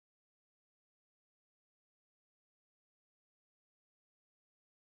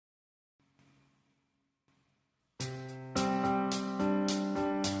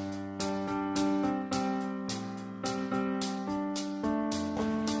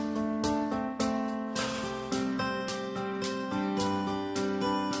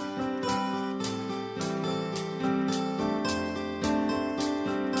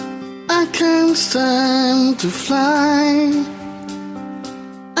It's time to fly.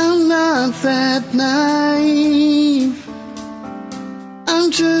 I'm not that naive.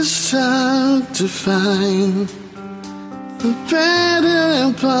 I'm just trying to find the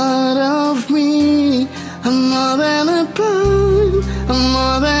better part of me. I'm more than a bird, I'm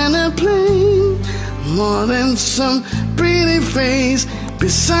more than a plane, I'm more than some pretty face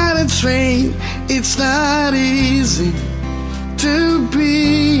beside a train. It's not easy to be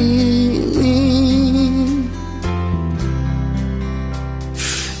me.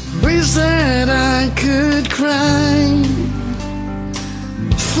 Wish that I could cry,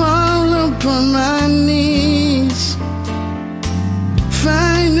 fall upon my knees,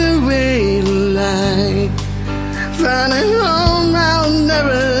 find a way to lie, find a home I'll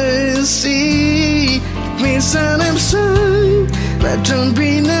never see. It means that I'm sorry, but don't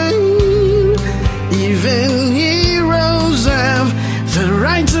be naive. Even heroes have the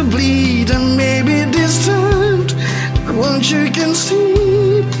right to bleed and maybe disturbed. Won't you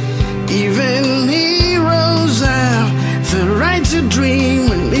concede? Even heroes have the right to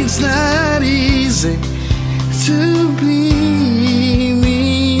dream, and it's not easy to be me.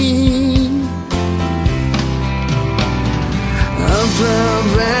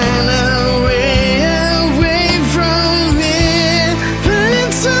 Above and away, away from here, but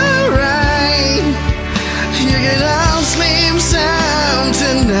it's alright. You can all sleep sound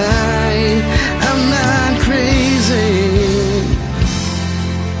tonight. I'm not crazy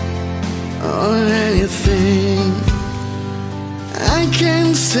or anything. I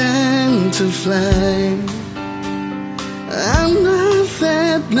can't stand to fly. I'm not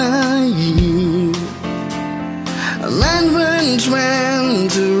that naive. A man once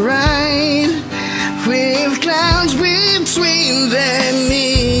went to ride with clouds between their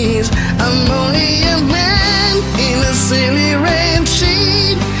knees. I'm only a man in a silly red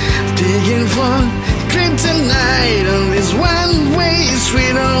sheet, digging for kryptonite on this one-way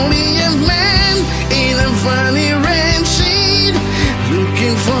street. Only a man in a funny red sheet,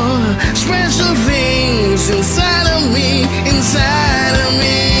 looking for special things inside of me, inside of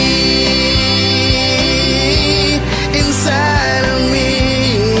me, inside of me,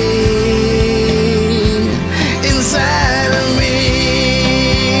 inside of me,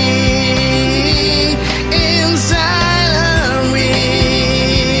 inside of me.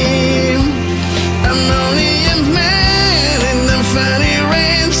 I'm only a man in the funny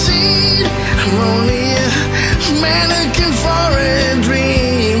red sheet. I'm only a man looking for a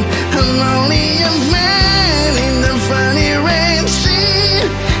dream. I'm only a man in the funny red sheet,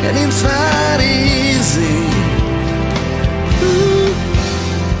 and it's not easy.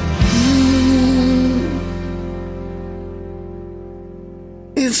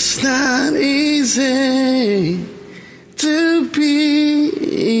 It's not easy to be